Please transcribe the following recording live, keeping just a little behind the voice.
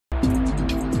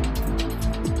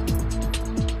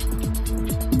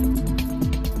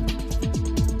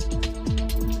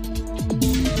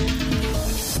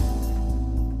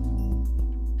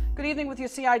with your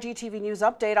CIG TV news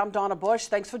update. I'm Donna Bush.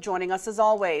 Thanks for joining us as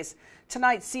always.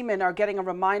 Tonight, Seamen are getting a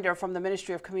reminder from the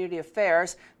Ministry of Community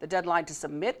Affairs. The deadline to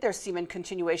submit their Seamen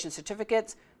continuation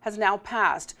certificates has now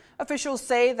passed. Officials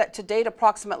say that to date,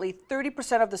 approximately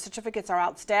 30% of the certificates are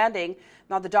outstanding.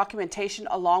 Now, the documentation,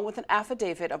 along with an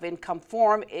affidavit of income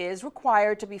form, is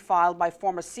required to be filed by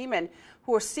former seamen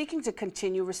who are seeking to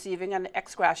continue receiving an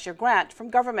ex gratia grant from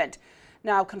government.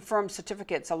 Now, confirmed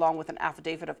certificates along with an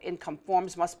affidavit of income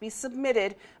forms must be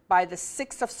submitted by the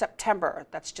 6th of September.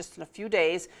 That's just in a few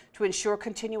days to ensure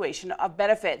continuation of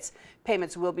benefits.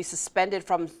 Payments will be suspended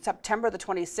from September the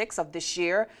 26th of this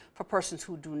year for persons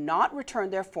who do not return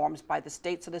their forms by this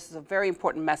date. So this is a very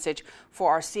important message for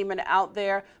our seamen out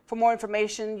there. For more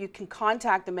information, you can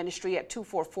contact the ministry at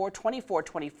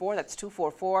 244-2424. That's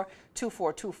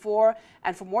 244-2424.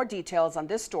 And for more details on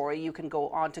this story, you can go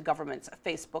on to government's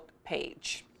Facebook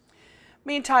page.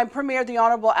 Meantime, Premier the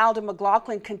Honorable Alden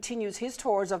McLaughlin continues his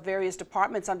tours of various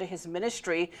departments under his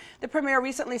ministry. The Premier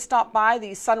recently stopped by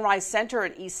the Sunrise Center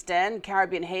in East End,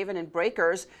 Caribbean Haven and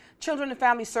Breakers, Children and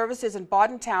Family Services in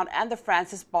Boddentown, and the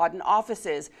Francis Bodden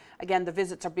offices. Again, the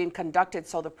visits are being conducted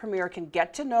so the Premier can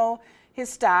get to know his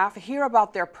staff, hear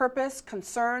about their purpose,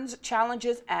 concerns,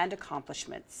 challenges, and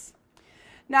accomplishments.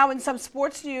 Now, in some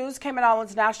sports news, Cayman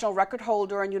Islands national record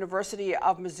holder and University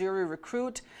of Missouri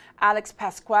recruit Alex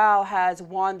Pascual has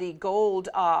won the gold.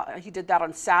 He did that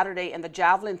on Saturday in the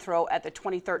javelin throw at the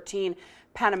 2013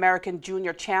 Pan American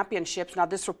Junior Championships. Now,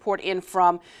 this report in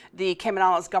from the Cayman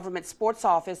Islands Government Sports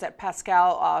Office that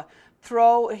Pascual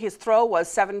his throw was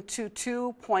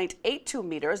 722.82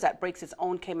 meters. That breaks his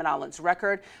own Cayman Islands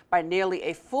record by nearly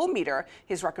a full meter.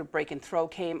 His record-breaking throw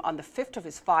came on the 5th of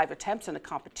his 5 attempts in the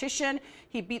competition.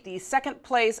 He beat the second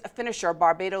place finisher,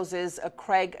 Barbados's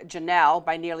Craig Janelle,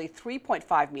 by nearly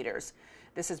 3.5 meters.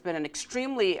 This has been an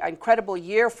extremely incredible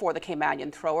year for the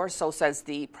Caymanian thrower, so says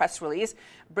the press release,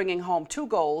 bringing home 2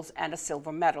 golds and a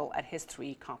silver medal at his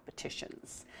 3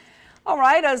 competitions. All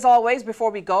right, as always, before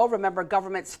we go, remember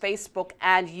government's Facebook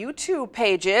and YouTube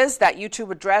pages. That YouTube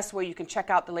address where you can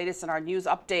check out the latest in our news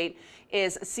update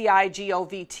is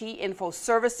CIGOVT Info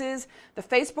Services. The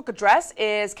Facebook address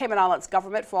is Cayman Islands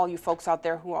Government for all you folks out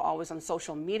there who are always on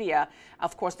social media.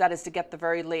 Of course, that is to get the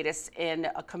very latest in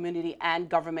community and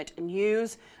government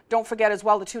news. Don't forget as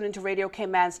well to tune into Radio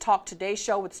Cayman's Talk Today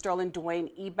show with Sterling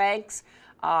Dwayne Ebanks.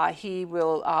 He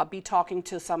will be talking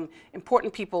to some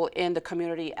important people in the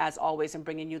community as always and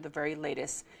bringing you the very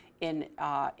latest in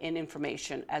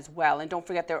information as well. And don't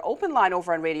forget their open line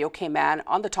over on Radio Cayman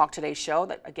on the Talk Today show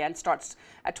that again starts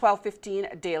at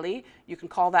 12:15 daily. You can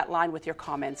call that line with your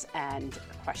comments and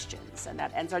questions. And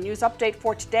that ends our news update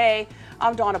for today.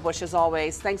 I'm Donna Bush as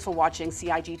always. Thanks for watching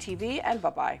CIG TV and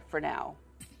bye-bye for now.